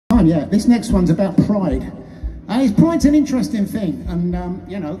time, yeah. This next one's about pride. Pride's an interesting thing, and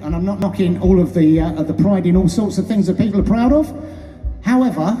you know, and I'm not knocking all of the pride in all sorts of things that people are proud of.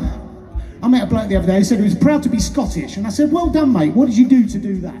 However, I met a bloke the other day who said he was proud to be Scottish, and I said, well done, mate, what did you do to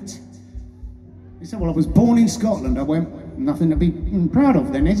do that? He said, well, I was born in Scotland. I went, nothing to be proud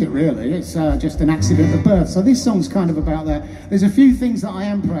of then, is it really? It's just an accident of birth. So this song's kind of about that. There's a few things that I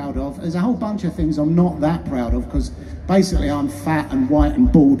am proud of. There's a whole bunch of things I'm not that proud of, because basically I'm fat and white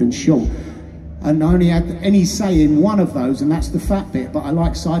and bald and short. And I only had any say in one of those, and that's the fat bit, but I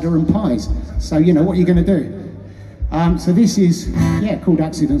like cider and pies. So, you know, what are you going to do? So this is, yeah, called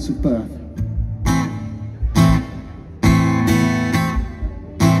Accidents of Birth.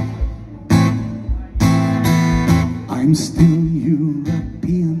 I'm still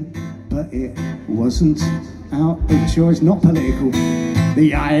European, but it wasn't out of choice, not political.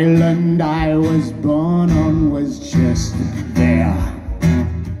 The island I was born on was just there.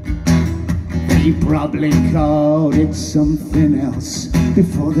 They probably called it something else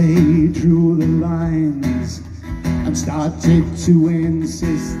before they drew the lines and started to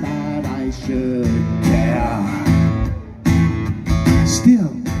insist that I should care.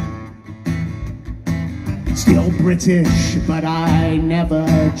 Still British, but I never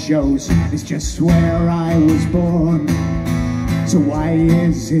chose. It's just where I was born. So why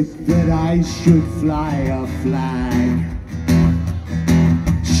is it that I should fly a flag?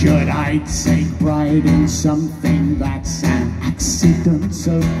 Should I take pride in something that's an accident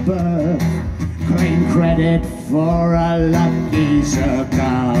of birth? Claim credit for a lucky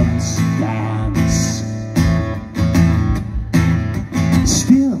circumstance?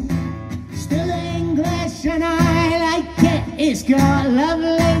 Still English, and I like it. It's got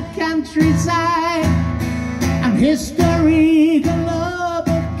lovely countryside and history galore,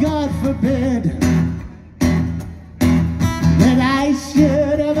 but God forbid that I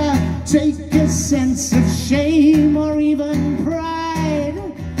should ever take a sense of shame or even pride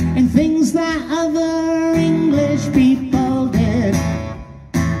in things that other English people did.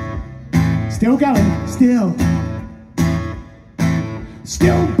 Still going, still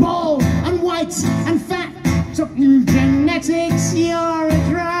bald and white and fat. Took new genetics, you're a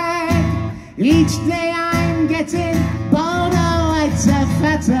drag. Each day I'm getting bolder, whiter,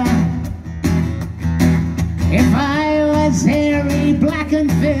 fatter. If I was hairy, black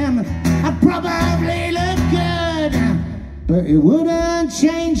and thin, I'd probably look good, but it wouldn't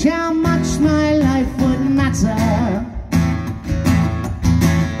change how much my life would matter.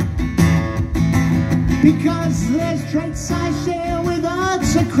 Because there's traits I share with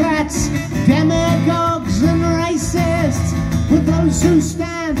autocrats, demagogues and racists, with those who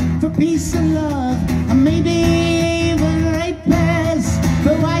stand for peace and love, and maybe even rapists.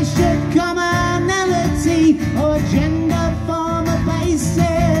 But why should commonality or gender form a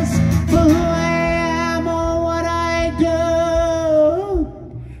basis for who I am or what I do?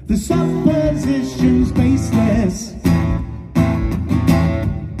 The supposition's baseless.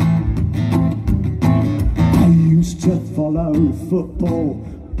 I used to follow football,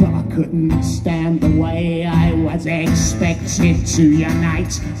 but I couldn't stand the way I was expected to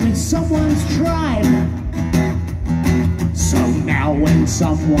unite with someone's tribe. So now when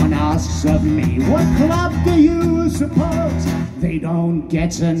someone asks of me, what club do you support? They don't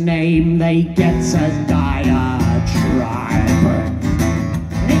get a name, they get a diatribe.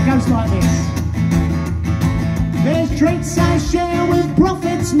 And it goes like this. There's traits I share with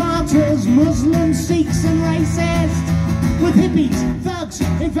prophets, martyrs, Muslims, Sikhs and racists, with hippies, thugs,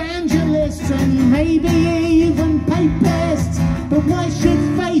 evangelists and maybe even papists. But why should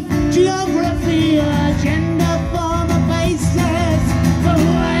faith, geography or gender form a basis for who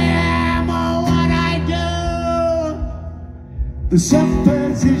I am or what I do? The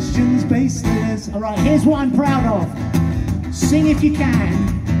supposition's baseless. Alright, here's what I'm proud of. Sing if you can.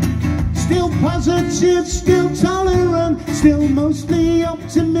 Still positive, still tolerant, still mostly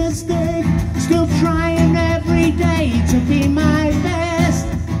optimistic, still trying every day to be my best.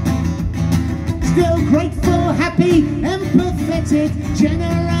 Still grateful, happy, empathetic,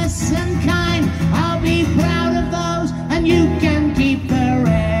 generous and kind. I'll be proud of those and you can keep the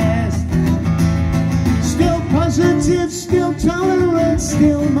rest. Still positive, still tolerant,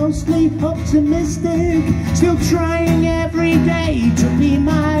 still mostly optimistic, still trying every day to be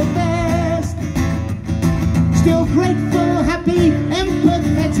my best. Still grateful, happy,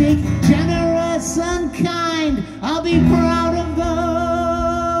 empathetic, generous and kind. I'll be proud of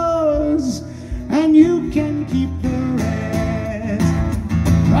those, and you can keep the rest.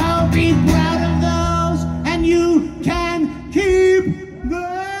 I'll be proud of those, and you can keep the rest.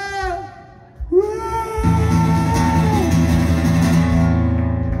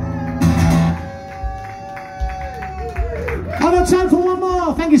 I've got time for one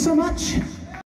more. Thank you so much.